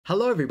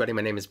Hello everybody,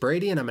 my name is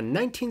Brady and I'm a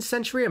 19th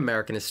century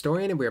American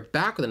historian and we're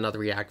back with another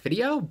react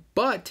video,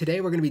 but today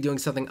we're going to be doing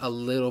something a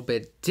little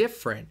bit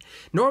different.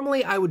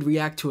 Normally I would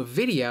react to a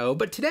video,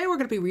 but today we're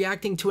going to be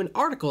reacting to an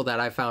article that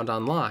I found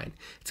online.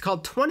 It's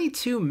called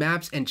 22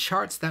 Maps and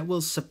Charts That Will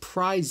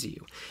Surprise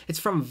You. It's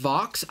from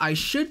Vox. I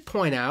should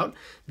point out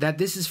that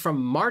this is from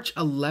March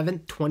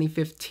 11th,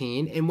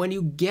 2015, and when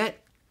you get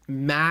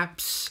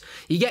maps,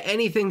 you get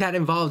anything that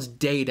involves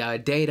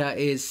data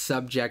is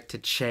subject to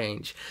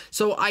change.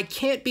 So I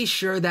can't be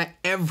sure that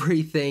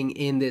everything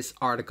in this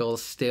article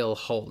still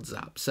holds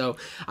up. So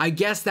I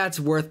guess that's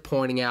worth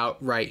pointing out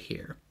right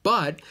here.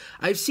 But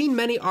I've seen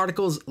many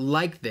articles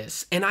like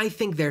this, and I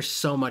think they're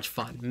so much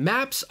fun.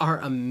 Maps are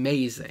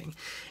amazing.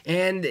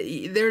 And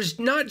there's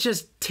not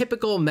just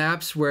typical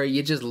maps where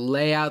you just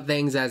lay out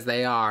things as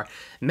they are.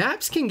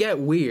 Maps can get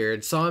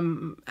weird, so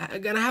I'm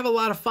gonna have a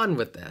lot of fun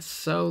with this.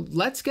 So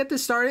let's get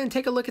this started and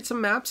take a look at some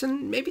maps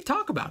and maybe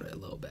talk about it a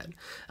little bit.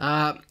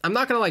 I'm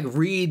not gonna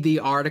read the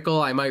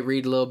article. I might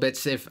read little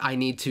bits if I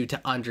need to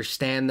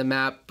understand the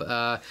map.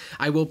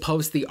 I will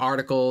post the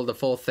article, the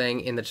full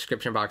thing, in the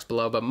description box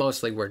below, but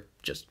mostly we're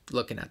just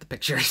looking at the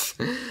pictures.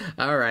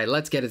 All right,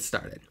 let's get it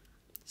started.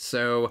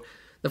 So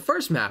the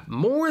first map,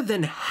 more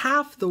than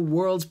half the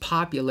world's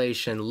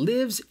population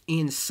lives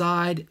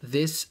inside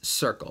this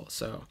circle.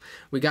 So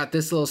we got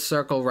this little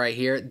circle right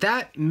here.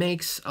 That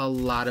makes a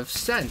lot of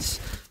sense.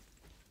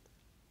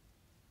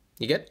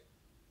 You good?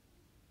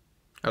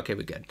 Okay,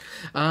 we good.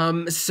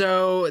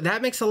 So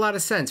that makes a lot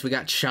of sense. We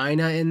got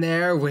China in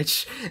there,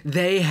 which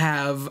they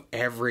have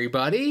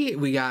everybody.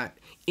 We got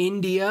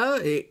India.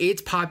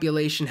 Its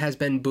population has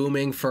been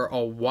booming for a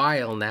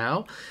while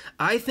now.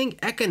 I think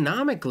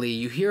economically,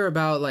 you hear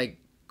about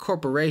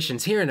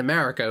corporations here in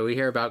America. We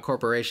hear about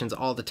corporations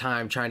all the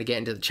time trying to get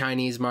into the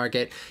Chinese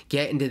market,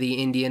 get into the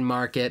Indian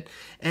market,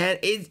 and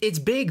it's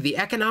big. The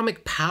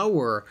economic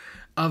power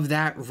of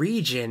that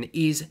region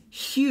is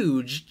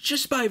huge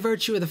just by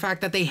virtue of the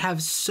fact that they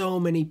have so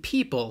many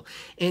people,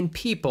 and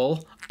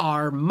people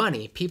are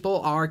money.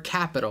 People are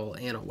capital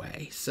in a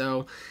way.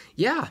 So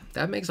yeah,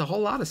 that makes a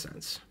whole lot of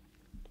sense.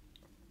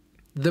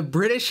 The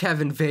British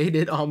have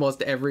invaded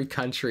almost every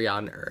country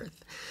on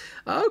Earth.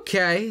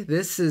 Okay,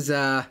 this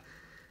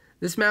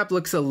map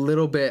looks a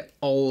little bit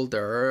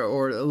older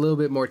or a little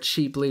bit more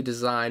cheaply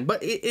designed,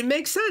 but it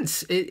makes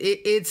sense.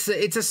 It's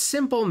a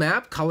simple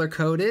map,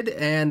 color-coded,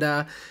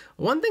 and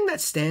one thing that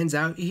stands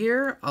out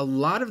here, a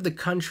lot of the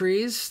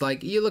countries,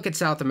 like you look at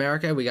South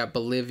America, we got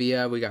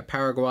Bolivia, we got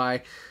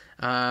Paraguay,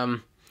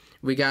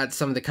 we got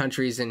some of the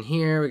countries in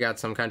here, we got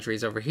some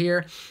countries over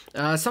here.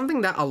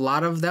 Something that a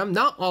lot of them,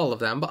 not all of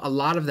them, but a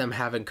lot of them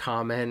have in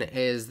common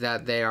is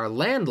that they are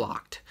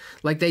landlocked.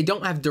 Like they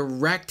don't have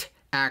direct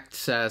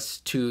access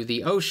to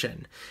the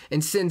ocean.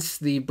 And since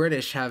the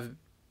British have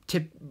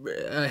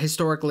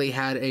historically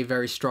had a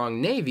very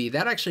strong navy,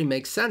 that actually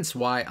makes sense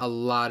why a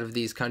lot of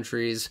these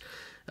countries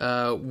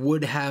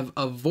would have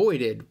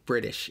avoided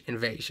British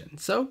invasion.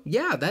 So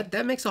yeah,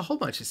 that makes a whole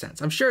bunch of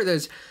sense. I'm sure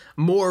there's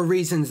more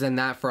reasons than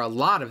that for a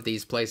lot of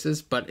these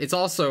places, but it's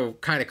also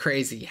kind of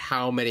crazy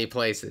how many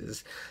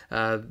places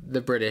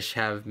the British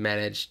have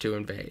managed to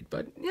invade.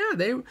 But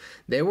yeah,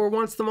 they were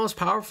once the most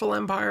powerful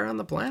empire on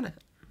the planet.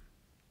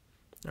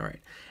 All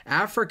right.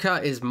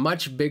 Africa is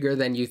much bigger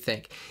than you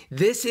think.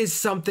 This is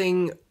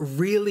something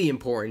really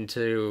important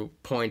to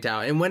point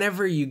out. And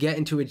whenever you get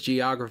into a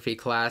geography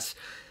class,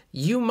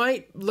 you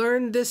might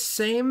learn this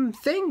same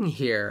thing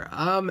here.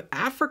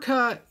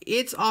 Africa,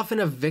 it's often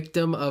a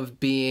victim of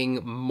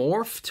being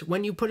morphed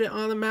when you put it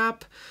on the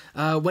map.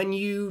 When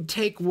you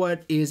take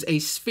what is a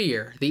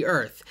sphere, the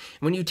Earth,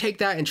 when you take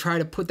that and try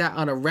to put that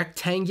on a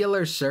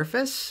rectangular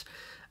surface,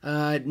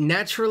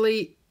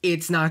 naturally,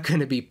 it's not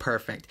going to be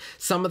perfect.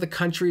 Some of the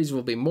countries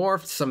will be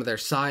morphed, some of their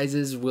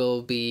sizes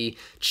will be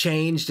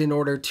changed in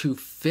order to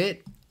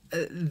fit.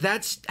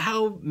 That's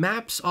how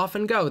maps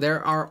often go.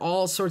 There are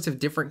all sorts of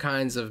different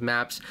kinds of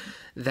maps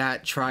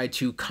that try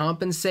to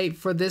compensate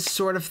for this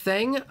sort of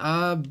thing.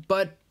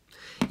 But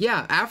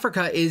yeah,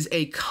 Africa is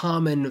a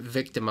common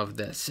victim of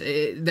this.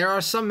 There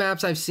are some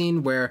maps I've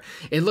seen where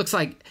it looks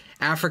like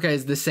Africa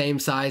is the same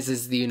size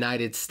as the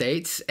United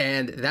States,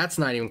 and that's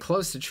not even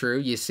close to true.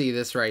 You see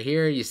this right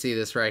here, you see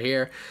this right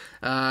here.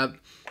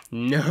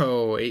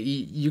 No,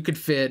 you could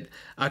fit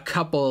a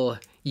couple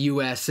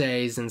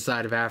USAs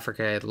inside of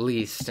Africa at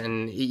least,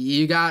 and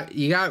you got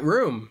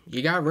room.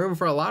 You got room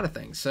for a lot of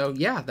things. So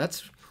yeah,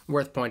 that's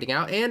worth pointing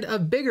out, and a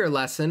bigger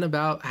lesson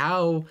about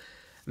how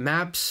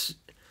maps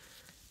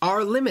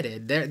are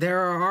limited. There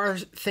are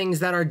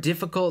things that are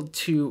difficult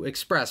to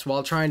express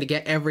while trying to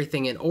get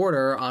everything in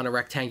order on a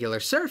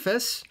rectangular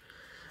surface.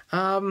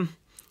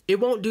 It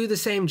won't do the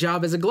same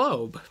job as a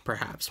globe,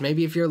 perhaps.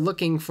 Maybe if you're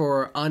looking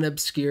for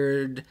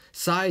unobscured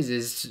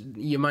sizes,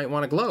 you might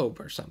want a globe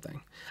or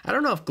something. I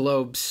don't know if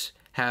globes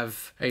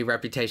have a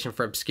reputation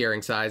for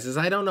obscuring sizes.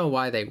 I don't know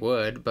why they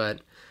would,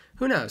 but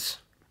who knows?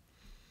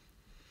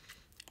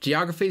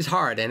 Geography is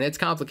hard and it's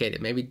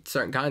complicated. Maybe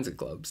certain kinds of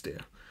globes do.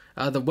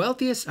 The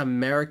wealthiest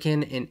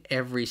American in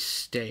every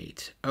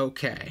state.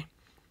 Okay.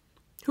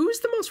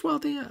 Who's the most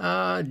wealthy?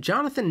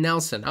 Jonathan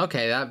Nelson.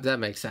 Okay, that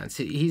makes sense.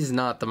 He's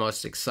not the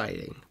most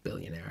exciting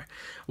billionaire.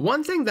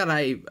 One thing that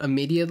I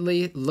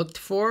immediately looked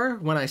for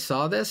when I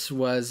saw this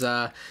was,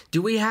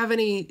 do we have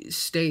any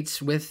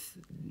states with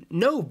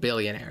no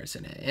billionaires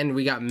in it? And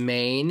we got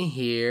Maine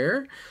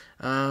here.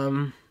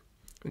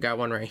 We got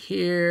one right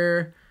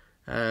here.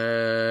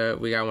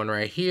 We got one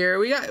right here.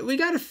 We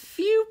got a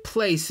few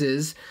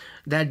places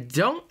that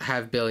don't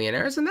have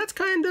billionaires, and that's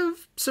kind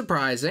of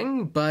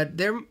surprising, but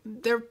there's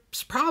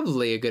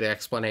probably a good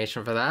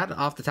explanation for that.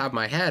 Off the top of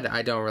my head,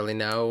 I don't really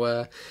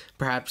know.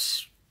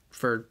 Perhaps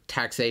for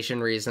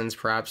taxation reasons,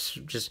 perhaps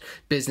just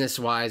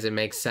business-wise, it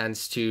makes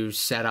sense to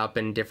set up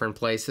in different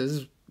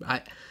places.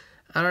 I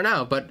don't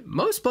know, but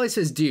most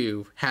places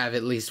do have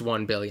at least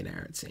one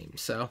billionaire, it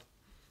seems, so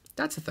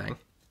that's a thing.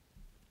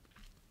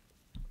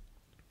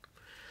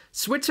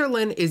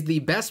 Switzerland is the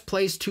best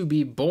place to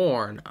be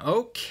born.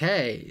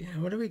 Okay,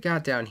 what do we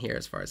got down here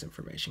as far as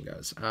information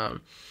goes?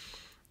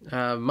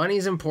 Money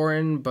is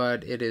important,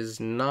 but it is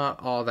not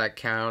all that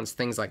counts.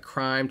 Things like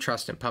crime,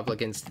 trust in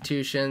public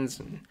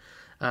institutions,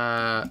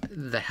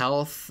 the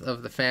health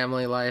of the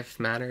family life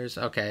matters.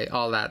 Okay,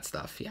 all that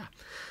stuff, yeah.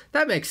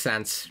 That makes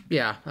sense,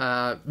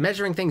 yeah.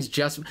 Measuring things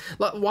just...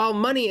 While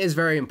money is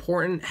very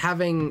important,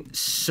 having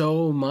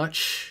so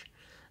much...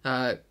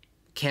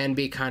 can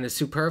be kind of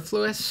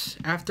superfluous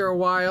after a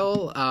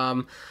while,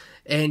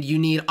 and you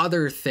need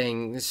other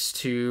things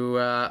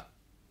to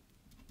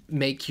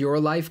make your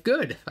life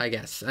good, I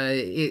guess.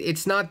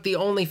 It's not the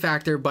only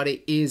factor, but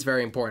it is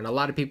very important. A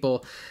lot of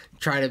people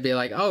try to be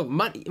like, oh,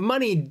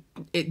 money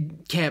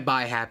it can't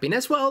buy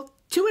happiness. Well,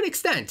 to an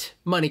extent,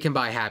 money can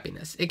buy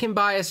happiness. It can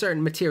buy a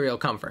certain material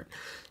comfort.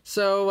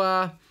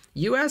 So,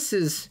 U.S.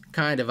 is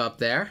kind of up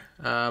there.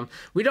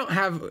 We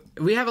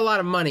have a lot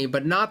of money,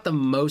 but not the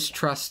most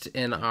trust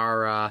in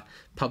our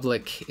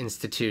public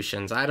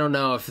institutions. I don't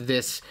know if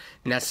this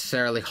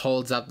necessarily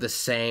holds up the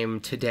same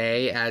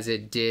today as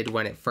it did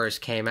when it first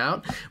came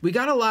out. We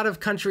got a lot of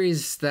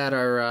countries that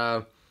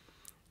are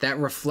that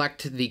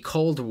reflect the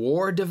Cold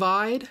War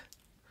divide,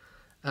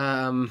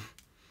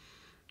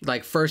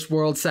 like First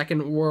World,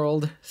 Second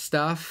World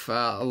stuff.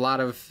 A lot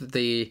of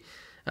the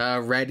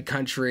red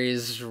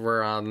countries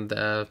were on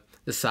the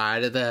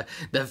side of the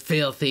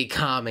filthy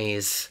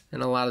commies,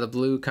 and a lot of the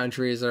blue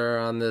countries are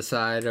on the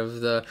side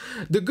of the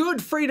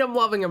good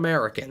freedom-loving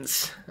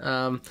Americans.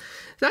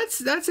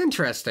 That's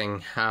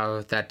interesting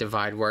how that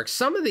divide works.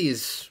 Some of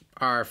these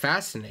are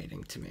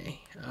fascinating to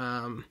me.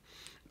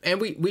 And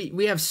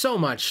we have so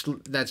much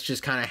that's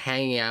just kind of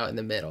hanging out in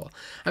the middle.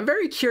 I'm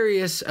very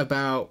curious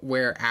about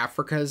where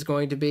Africa is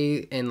going to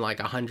be in like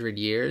 100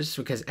 years,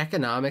 because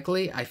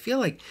economically, I feel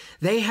like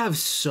they have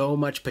so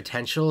much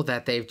potential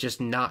that they've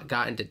just not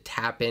gotten to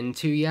tap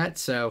into yet.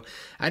 So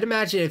I'd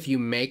imagine if you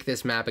make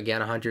this map again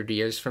 100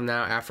 years from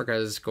now, Africa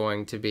is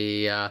going to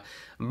be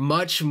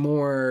much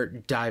more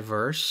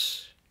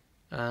diverse.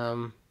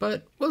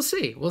 But we'll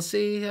see. We'll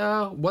see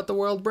what the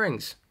world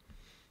brings.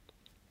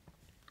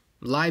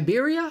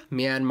 Liberia,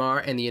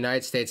 Myanmar, and the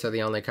United States are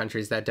the only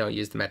countries that don't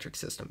use the metric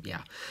system.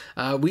 Yeah.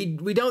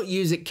 We don't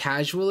use it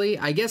casually.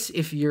 I guess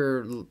if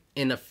you're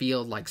in a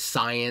field like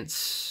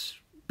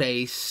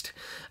science-based,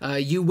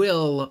 you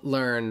will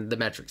learn the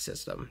metric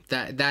system.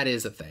 That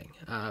is a thing.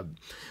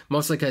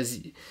 Mostly because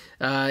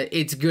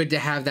it's good to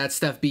have that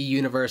stuff be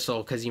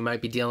universal, because you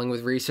might be dealing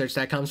with research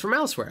that comes from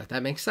elsewhere.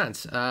 That makes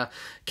sense.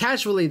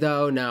 Casually,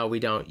 though, no, we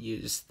don't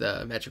use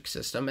the metric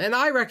system. And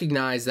I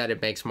recognize that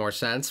it makes more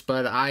sense,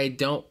 but I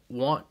don't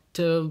want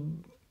to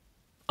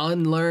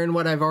unlearn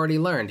what I've already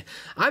learned.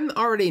 I'm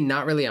already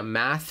not really a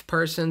math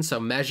person, so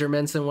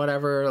measurements and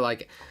whatever,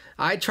 like,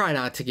 I try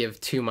not to give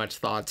too much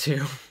thought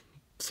to.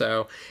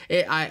 So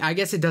I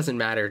guess it doesn't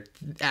matter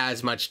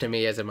as much to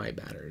me as it might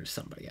matter to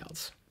somebody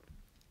else.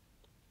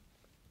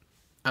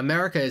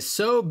 America is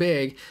so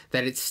big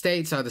that its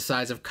states are the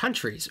size of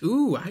countries.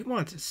 Ooh, I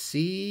want to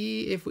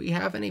see if we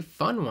have any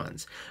fun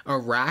ones.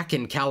 Iraq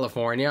and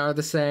California are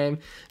the same.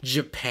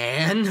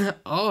 Japan?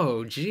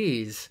 Oh,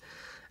 geez.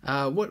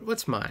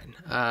 What's mine?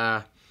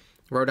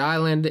 Rhode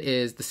Island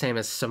is the same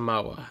as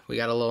Samoa. We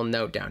got a little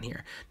note down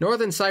here.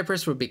 Northern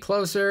Cyprus would be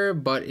closer,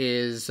 but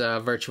is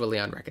virtually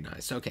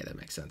unrecognized. Okay, that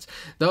makes sense.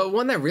 The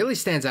one that really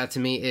stands out to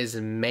me is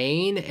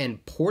Maine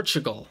and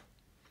Portugal.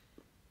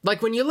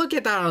 Like, when you look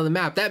at that on the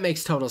map, that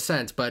makes total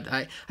sense, but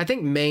I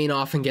think Maine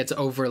often gets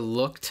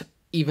overlooked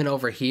even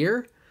over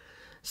here,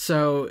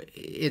 so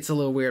it's a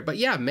little weird. But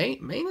yeah,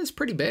 Maine is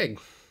pretty big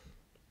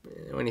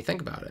when you think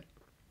about it.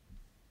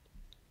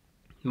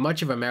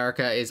 Much of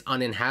America is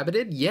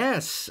uninhabited.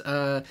 Yes,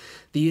 the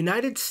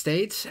United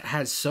States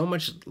has so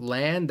much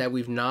land that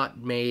we've not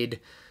made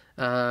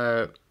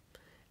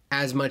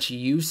as much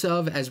use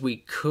of as we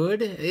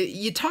could.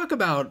 You talk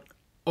about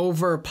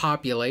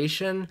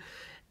overpopulation,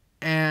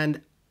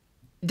 and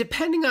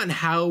depending on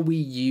how we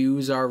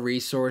use our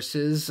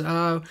resources,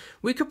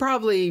 we could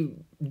probably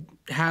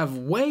have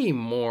way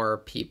more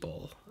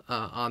people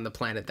on the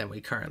planet than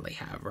we currently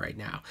have right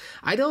now.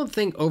 I don't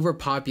think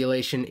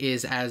overpopulation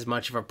is as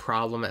much of a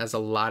problem as a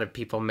lot of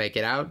people make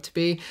it out to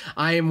be.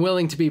 I am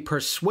willing to be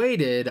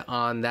persuaded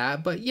on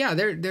that, but yeah,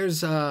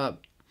 there's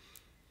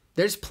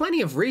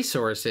plenty of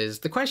resources.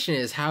 The question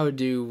is, how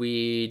do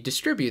we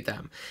distribute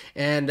them?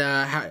 And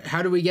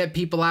how do we get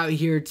people out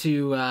here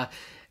to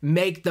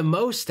make the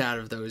most out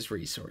of those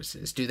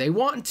resources? Do they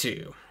want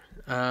to?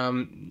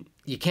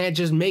 You can't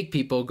just make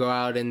people go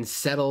out and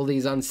settle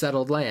these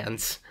unsettled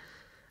lands.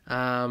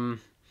 The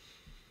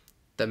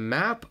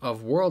map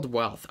of world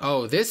wealth.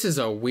 Oh, this is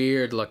a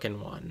weird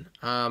looking one.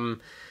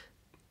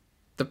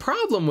 The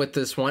problem with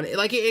this one,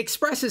 like, it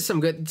expresses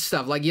some good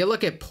stuff. Like, you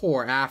look at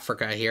poor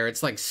Africa here,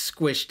 it's like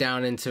squished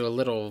down into a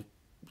little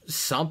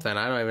something.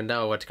 I don't even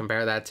know what to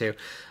compare that to.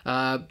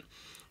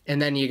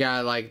 And then you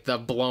got like the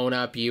blown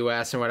up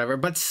US and whatever.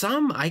 But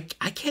some, I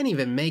can't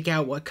even make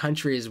out what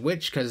country is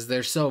which because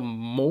they're so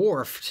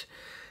morphed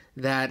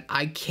that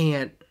I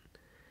can't,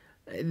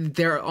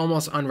 they're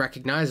almost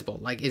unrecognizable.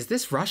 Like, is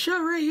this Russia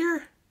right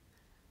here?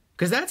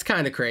 Because that's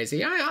kind of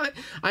crazy.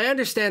 I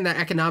understand that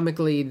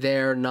economically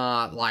they're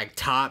not like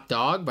top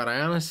dog, but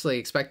I honestly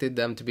expected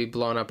them to be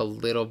blown up a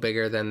little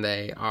bigger than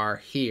they are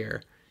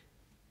here.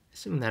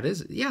 Assume that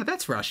is, yeah,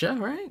 that's Russia,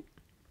 right?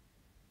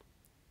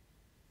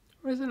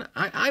 Or isn't it?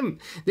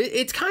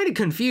 It's kind of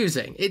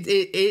confusing. It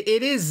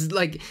is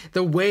like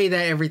the way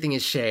that everything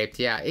is shaped.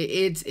 Yeah,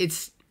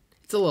 it's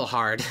a little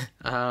hard.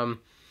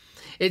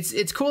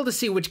 It's cool to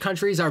see which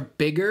countries are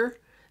bigger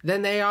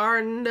than they are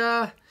in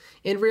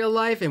real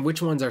life, and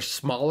which ones are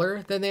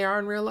smaller than they are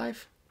in real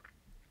life.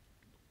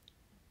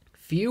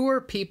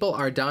 Fewer people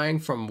are dying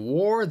from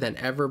war than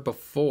ever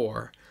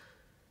before.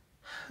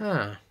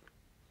 Huh.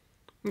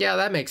 Yeah,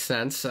 that makes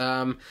sense.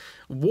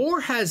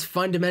 War has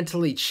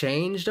fundamentally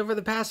changed over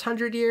the past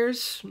 100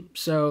 years,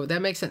 so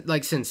that makes sense.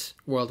 Like, since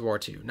World War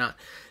II.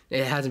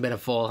 It hasn't been a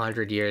full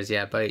 100 years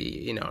yet, but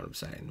you know what I'm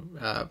saying.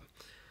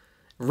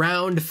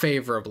 Round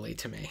favorably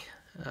to me.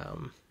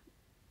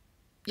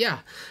 Yeah,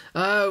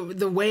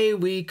 the way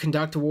we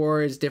conduct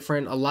war is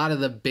different. A lot of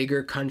the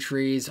bigger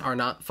countries are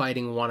not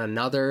fighting one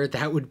another.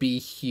 That would be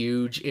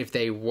huge if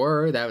they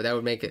were. That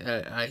would make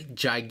a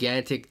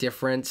gigantic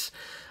difference.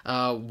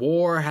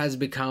 War has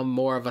become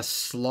more of a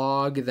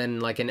slog than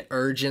like an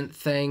urgent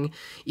thing.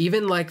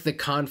 Even like the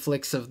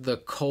conflicts of the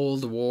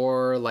Cold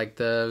War, like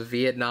the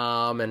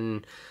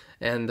Vietnam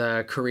and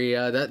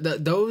Korea,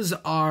 those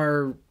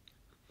are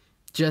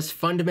just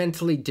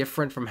fundamentally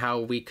different from how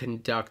we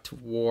conduct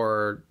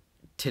war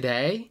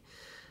today.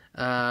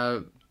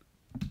 Yeah,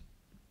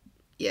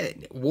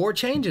 war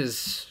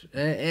changes,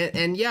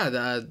 and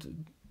yeah,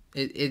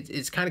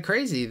 it's kind of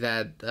crazy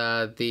that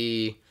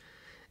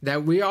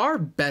that we are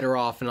better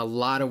off in a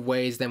lot of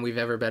ways than we've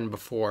ever been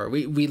before.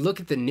 We look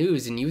at the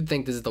news and you'd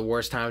think this is the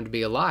worst time to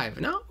be alive.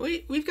 No,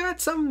 we've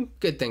got some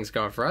good things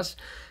going for us.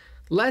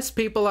 Less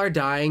people are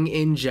dying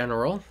in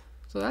general,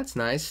 so that's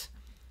nice.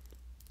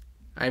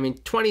 I mean,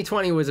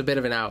 2020 was a bit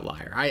of an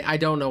outlier. I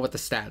don't know what the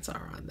stats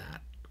are on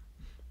that.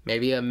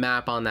 Maybe a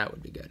map on that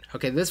would be good.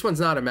 Okay, this one's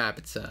not a map,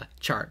 it's a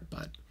chart,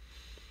 but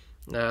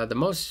the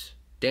most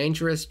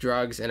dangerous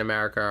drugs in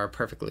America are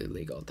perfectly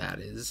legal. That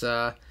is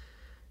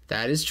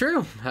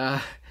true.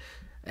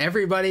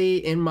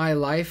 Everybody in my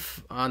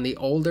life on the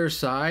older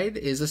side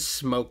is a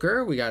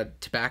smoker. We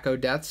got tobacco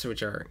deaths,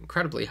 which are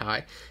incredibly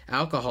high,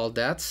 alcohol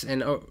deaths,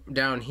 and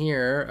down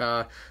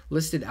here,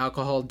 listed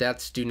alcohol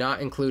deaths do not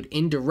include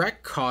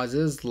indirect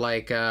causes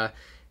like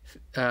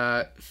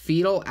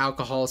fetal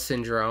alcohol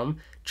syndrome,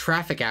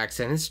 traffic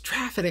accidents.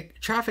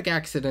 Traffic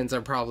accidents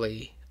are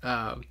probably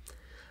a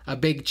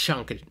big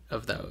chunk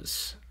of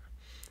those.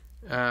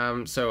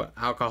 So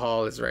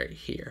alcohol is right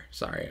here.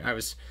 Sorry,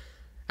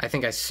 I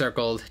think I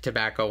circled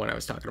tobacco when I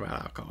was talking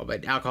about alcohol,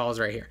 but alcohol is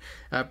right here.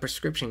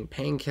 Prescription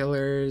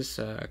painkillers,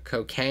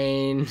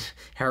 cocaine,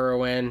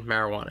 heroin,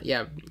 marijuana.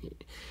 Yeah,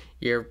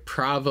 you're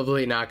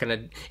probably not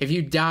gonna, if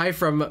you die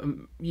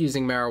from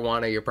using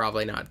marijuana, you're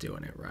probably not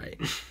doing it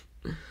right.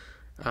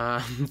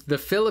 The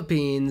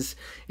Philippines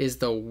is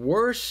the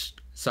world's,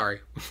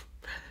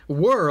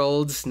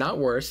 not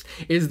worse,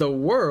 is the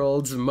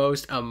world's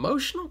most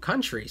emotional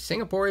country.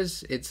 Singapore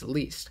is its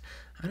least.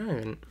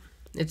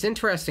 It's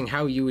interesting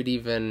how you would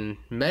even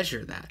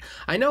measure that.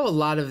 I know a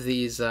lot of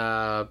these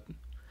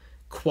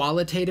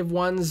qualitative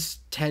ones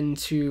tend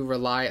to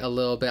rely a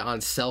little bit on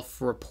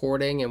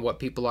self-reporting and what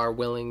people are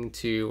willing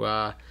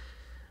to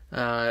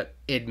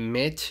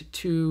admit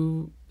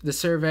to the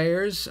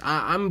surveyors.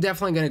 I'm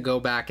definitely going to go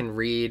back and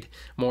read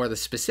more of the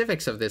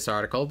specifics of this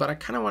article, but I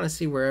kind of want to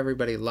see where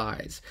everybody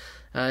lies.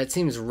 It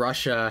seems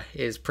Russia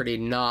is pretty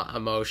not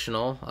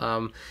emotional.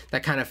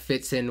 That kind of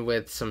fits in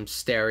with some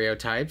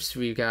stereotypes.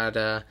 We've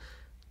got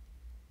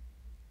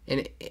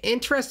an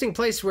interesting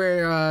place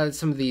where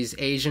some of these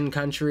Asian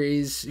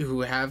countries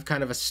who have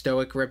kind of a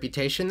stoic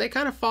reputation, they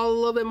kind of fall a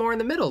little bit more in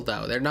the middle,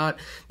 though.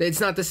 It's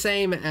not the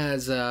same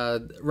as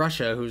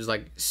Russia, who's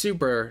like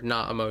super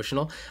not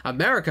emotional.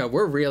 America,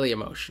 we're really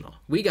emotional.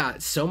 We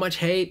got so much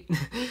hate.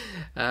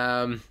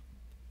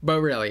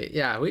 But really,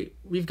 yeah,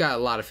 we've got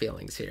a lot of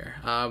feelings here.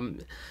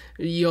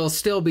 You'll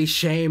still be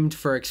shamed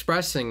for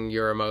expressing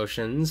your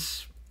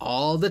emotions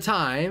all the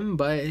time,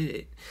 but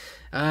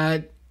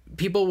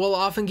people will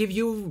often give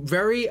you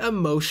very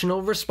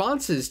emotional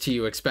responses to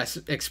you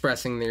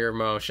expressing their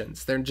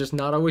emotions. They're just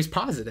not always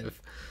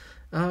positive.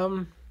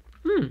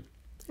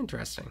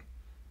 Interesting.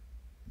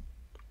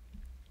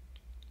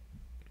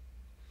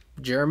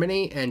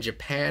 Germany and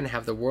Japan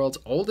have the world's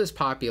oldest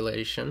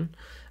population.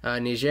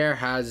 Niger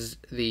has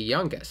the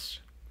youngest.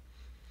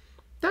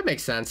 That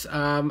makes sense.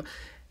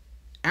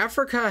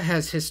 Africa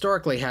has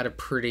historically had a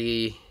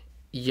pretty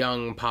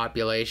young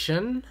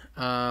population.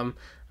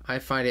 I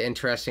find it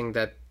interesting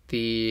that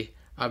the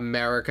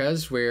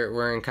Americas,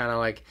 we're in kind of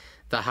like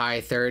the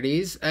high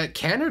 30s.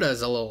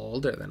 Canada's a little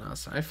older than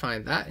us. I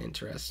find that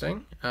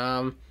interesting.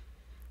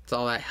 It's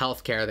all that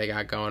healthcare they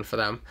got going for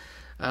them.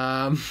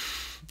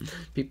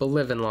 People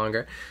living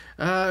longer.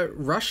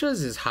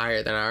 Russia's is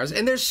higher than ours.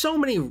 And there's so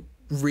many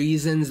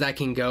reasons that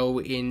can go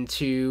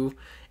into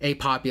a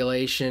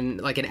population,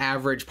 like an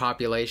average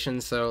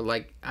population. So,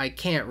 like, I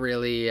can't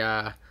really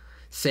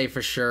say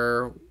for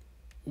sure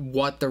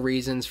what the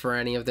reasons for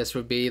any of this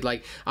would be.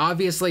 Like,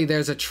 obviously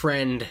there's a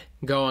trend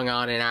going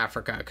on in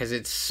Africa because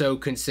it's so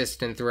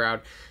consistent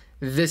throughout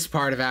this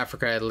part of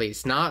Africa, at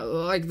least. Not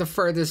like the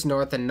furthest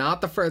north and not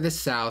the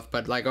furthest south,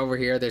 but like over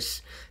here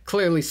there's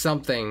clearly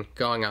something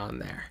going on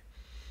there.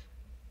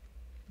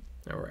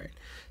 All right.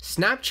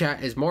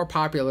 Snapchat is more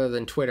popular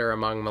than Twitter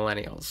among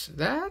millennials.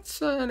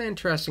 That's an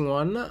interesting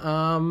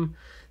one.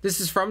 This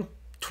is from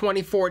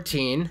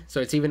 2014, so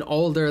it's even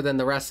older than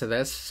the rest of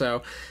this.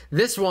 So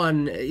this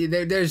one,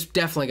 there's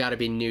definitely got to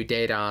be new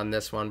data on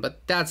this one,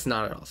 but that's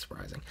not at all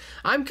surprising.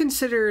 I'm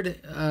considered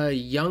a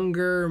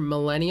younger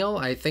millennial.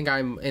 I think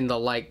I'm in the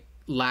like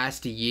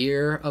last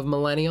year of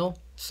millennial,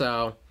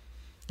 so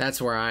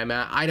that's where I'm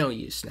at. I don't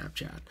use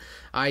Snapchat.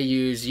 I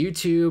use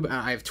YouTube.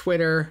 I have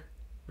Twitter.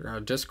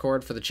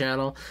 Discord for the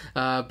channel,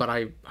 but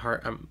I'm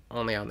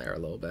only on there a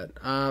little bit.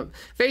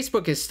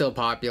 Facebook is still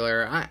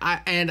popular.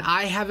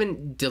 I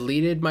haven't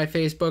deleted my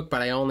Facebook,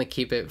 but I only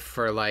keep it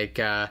for like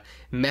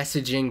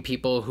messaging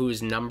people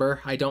whose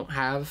number I don't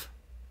have.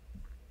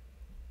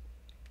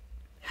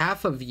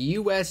 Half of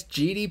U.S.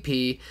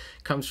 GDP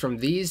comes from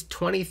these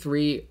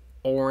 23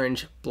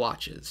 orange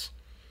blotches.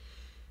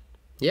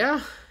 Yeah,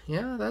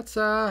 that's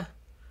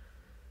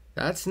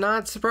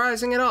not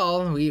surprising at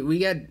all. We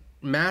get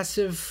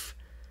massive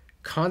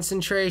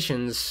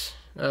concentrations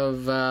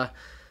of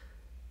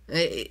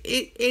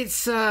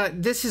this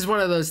is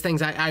one of those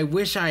things I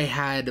wish I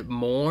had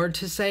more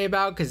to say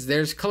about, because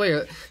this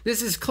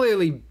is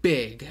clearly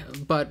big,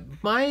 but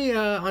my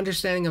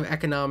understanding of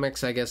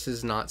economics, I guess,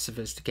 is not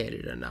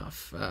sophisticated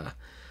enough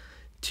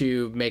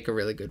to make a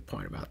really good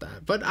point about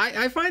that. But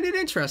I find it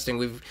interesting.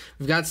 We've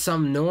got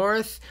some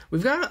north,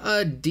 we've got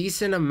a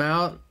decent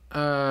amount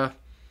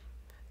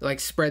like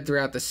spread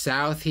throughout the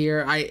south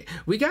here.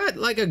 We got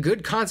like a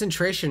good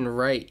concentration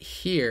right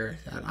here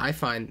that I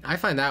find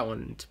that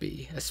one to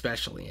be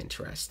especially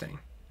interesting.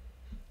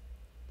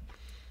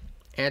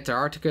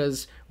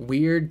 Antarctica's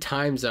weird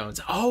time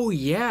zones. Oh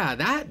yeah,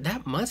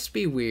 that must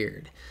be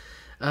weird.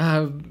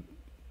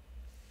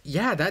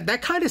 Yeah,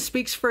 that kind of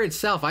speaks for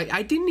itself.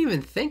 I didn't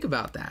even think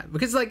about that,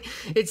 because like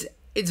it's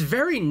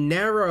very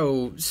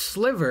narrow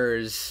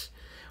slivers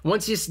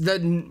once the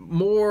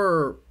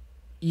more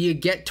you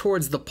get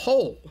towards the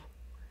pole.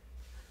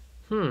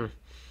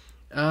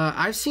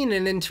 I've seen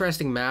an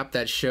interesting map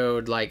that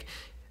showed like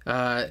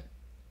how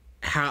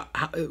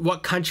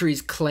what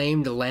countries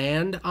claimed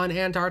land on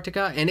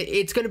Antarctica, and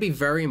it's going to be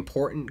very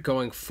important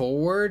going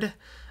forward.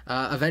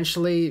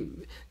 Eventually,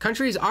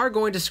 countries are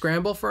going to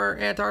scramble for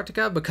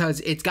Antarctica because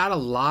it's got a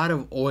lot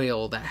of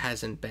oil that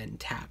hasn't been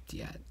tapped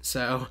yet.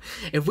 So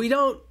if we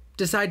don't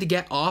decide to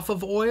get off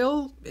of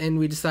oil and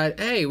we decide,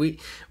 hey, we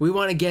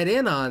want to get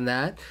in on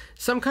that,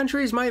 some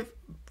countries might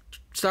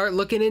start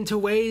looking into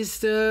ways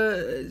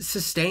to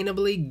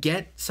sustainably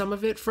get some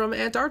of it from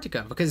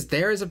Antarctica, because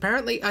there is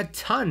apparently a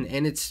ton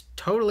and it's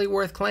totally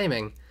worth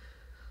claiming.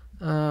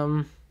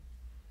 I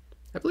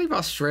believe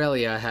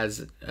Australia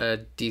has a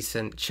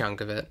decent chunk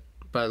of it,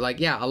 but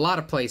like, yeah, a lot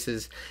of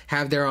places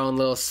have their own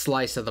little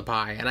slice of the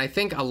pie, and I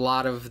think a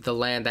lot of the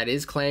land that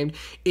is claimed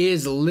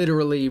is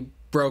literally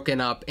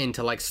broken up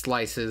into like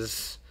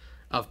slices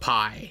of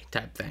pie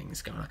type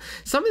things going on.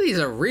 Some of these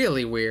are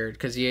really weird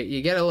because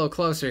you get a little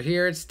closer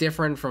here, it's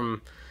different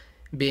from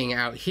being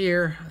out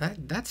here.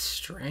 That's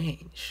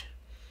strange.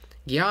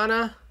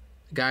 Guyana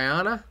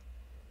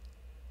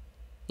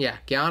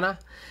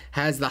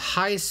has the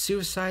highest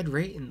suicide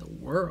rate in the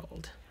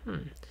world.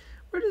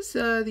 Where does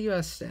the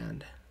US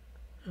stand?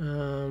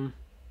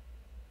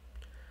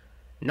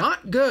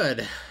 Not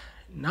good.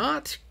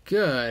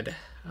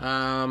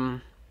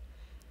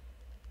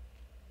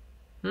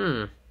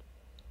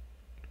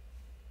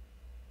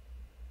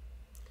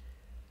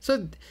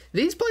 So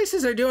these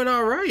places are doing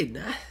all right.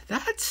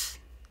 That's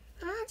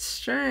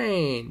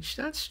strange.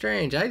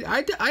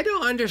 I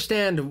don't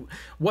understand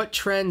what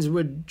trends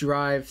would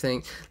drive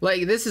things.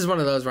 Like, this is one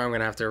of those where I'm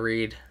gonna have to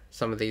read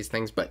some of these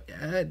things, but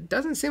it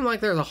doesn't seem like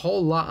there's a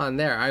whole lot on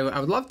there. I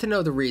would love to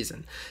know the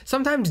reason.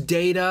 Sometimes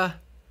data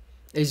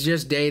is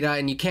just data,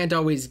 and you can't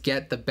always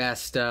get the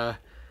best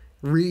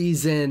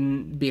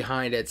reason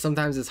behind it.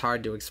 Sometimes it's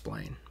hard to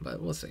explain,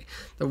 but we'll see.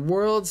 The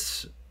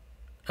world's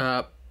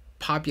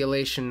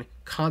population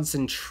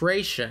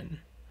concentration.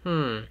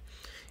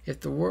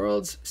 If the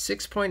world's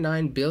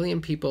 6.9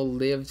 billion people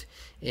lived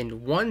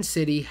in one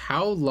city,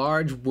 how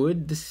large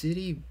would the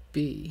city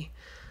be?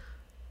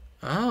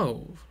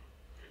 Oh.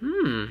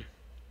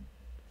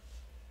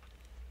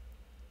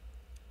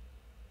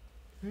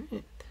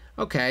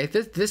 Okay,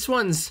 this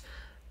one's...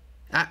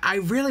 I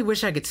really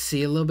wish I could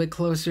see a little bit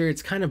closer.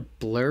 It's kind of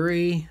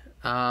blurry.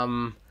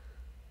 But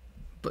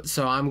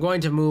so I'm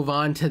going to move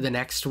on to the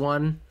next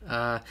one.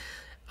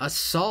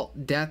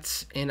 Assault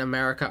deaths in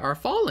America are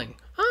falling.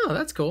 Oh,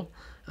 that's cool.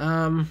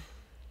 I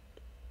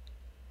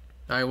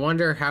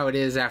wonder how it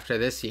is after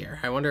this year.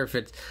 I wonder if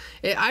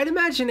I'd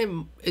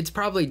imagine it's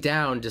probably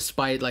down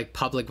despite like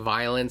public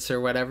violence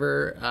or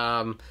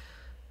whatever.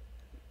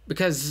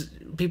 Because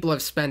people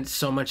have spent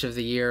so much of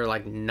the year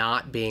like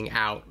not being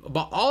out.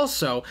 But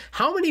also,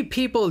 how many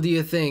people do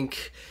you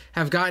think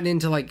have gotten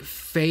into like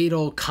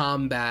fatal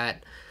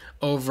combat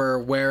over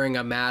wearing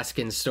a mask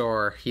in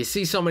store? You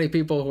see so many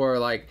people who are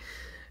like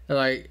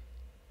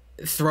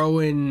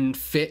throwing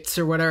fits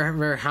or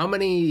whatever. How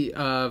many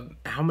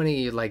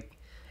like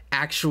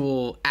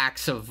actual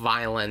acts of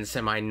violence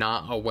am I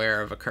not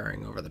aware of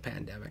occurring over the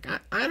pandemic?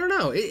 I don't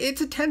know.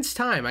 It's a tense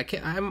time.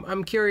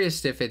 I'm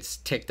curious if it's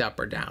ticked up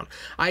or down.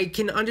 I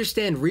can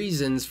understand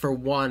reasons for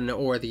one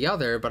or the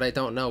other, but I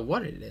don't know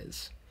what it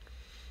is.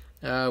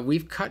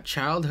 We've cut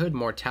childhood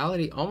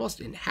mortality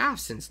almost in half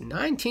since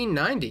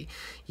 1990.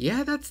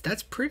 Yeah,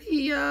 that's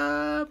pretty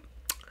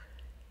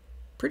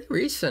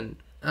recent.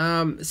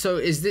 So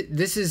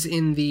this is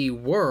in the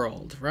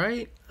world,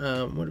 right?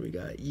 What do we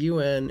got?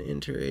 UN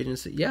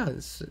interagency. Yeah,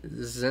 this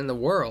is in the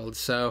world.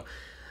 So,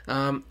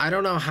 I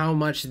don't know how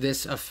much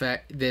this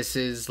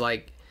is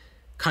like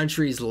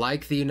countries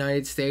like the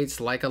United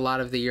States, like a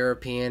lot of the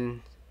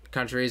European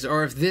countries,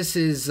 or if this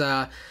is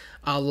a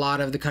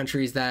lot of the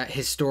countries that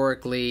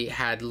historically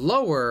had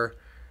lower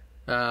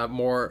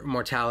more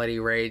mortality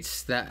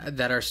rates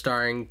that are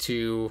starting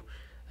to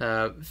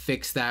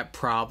fix that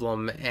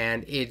problem,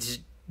 and it's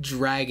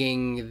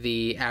dragging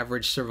the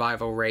average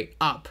survival rate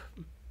up.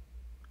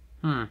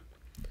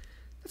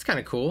 That's kind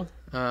of cool.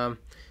 That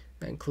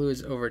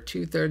includes over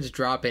 2/3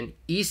 drop in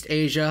East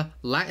Asia,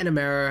 Latin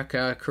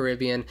America,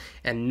 Caribbean,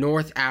 and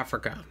North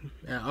Africa.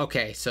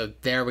 Okay, so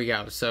there we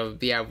go. So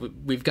yeah,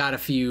 we've got a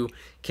few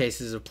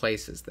cases of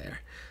places there.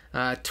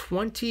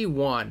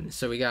 21.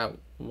 So we got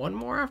one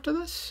more after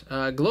this.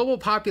 Global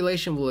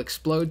population will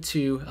explode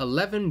to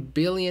 11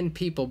 billion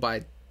people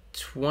by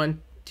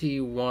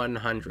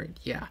 2100.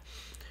 Yeah.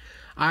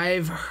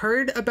 I've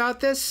heard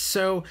about this.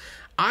 So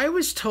I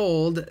was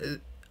told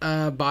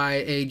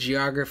by a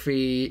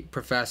geography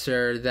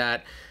professor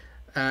that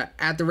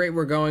at the rate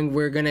we're going,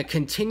 we're going to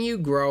continue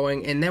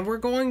growing, and then we're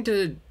going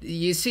to...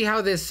 You see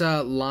how this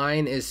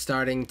line is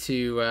starting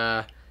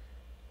to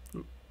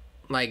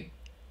like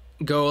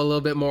go a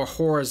little bit more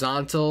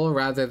horizontal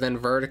rather than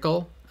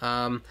vertical?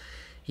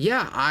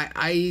 Yeah,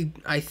 I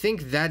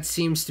think that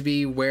seems to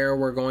be where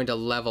we're going to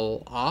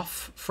level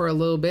off for a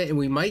little bit, and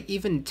we might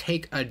even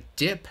take a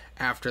dip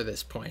after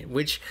this point,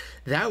 which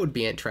that would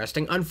be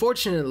interesting.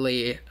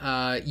 Unfortunately,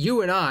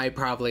 you and I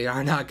probably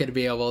are not going to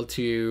be able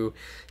to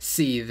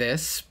see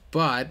this,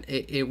 but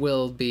it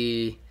will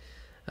be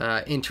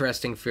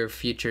interesting for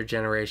future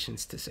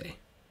generations to see.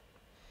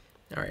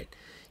 All right.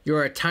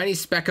 You're a tiny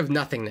speck of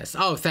nothingness.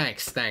 Oh,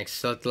 thanks.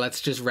 So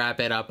let's just wrap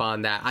it up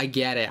on that. I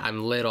get it.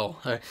 I'm little.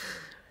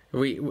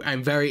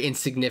 I'm very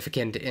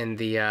insignificant in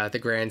the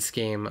grand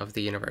scheme of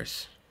the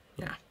universe.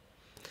 Yeah.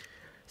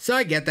 So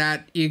I get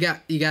that. You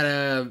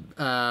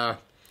gotta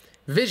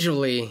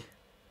visually,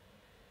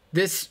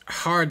 this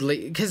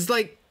hardly, because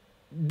like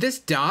this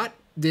dot,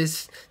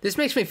 this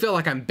makes me feel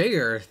like I'm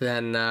bigger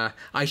than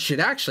I should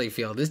actually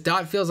feel. This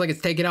dot feels like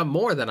it's taking up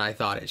more than I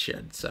thought it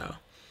should. So,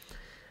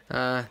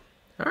 all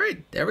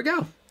right, there we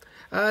go.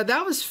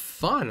 That was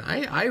fun.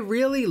 I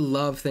really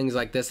love things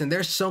like this, and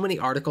there's so many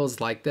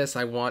articles like this.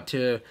 I want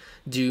to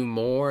do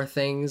more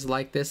things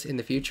like this in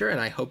the future,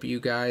 and I hope you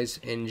guys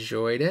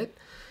enjoyed it.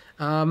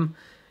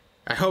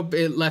 I hope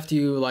it left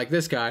you like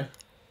this guy.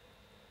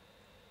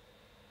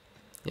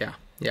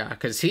 Yeah,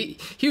 because he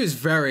was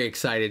very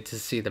excited to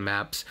see the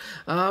maps.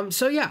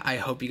 So yeah, I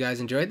hope you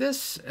guys enjoyed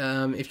this.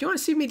 If you want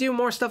to see me do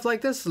more stuff like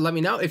this, let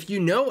me know. If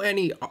you know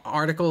any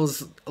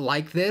articles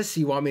like this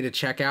you want me to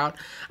check out,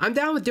 I'm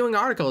down with doing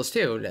articles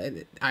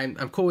too. I'm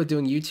cool with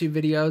doing YouTube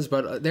videos,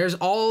 but there's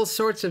all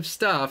sorts of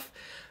stuff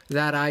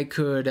that I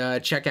could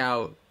check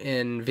out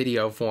in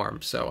video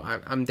form. So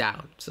I'm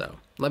down. So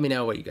let me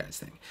know what you guys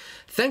think.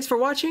 Thanks for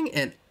watching,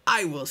 and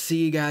I will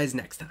see you guys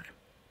next time.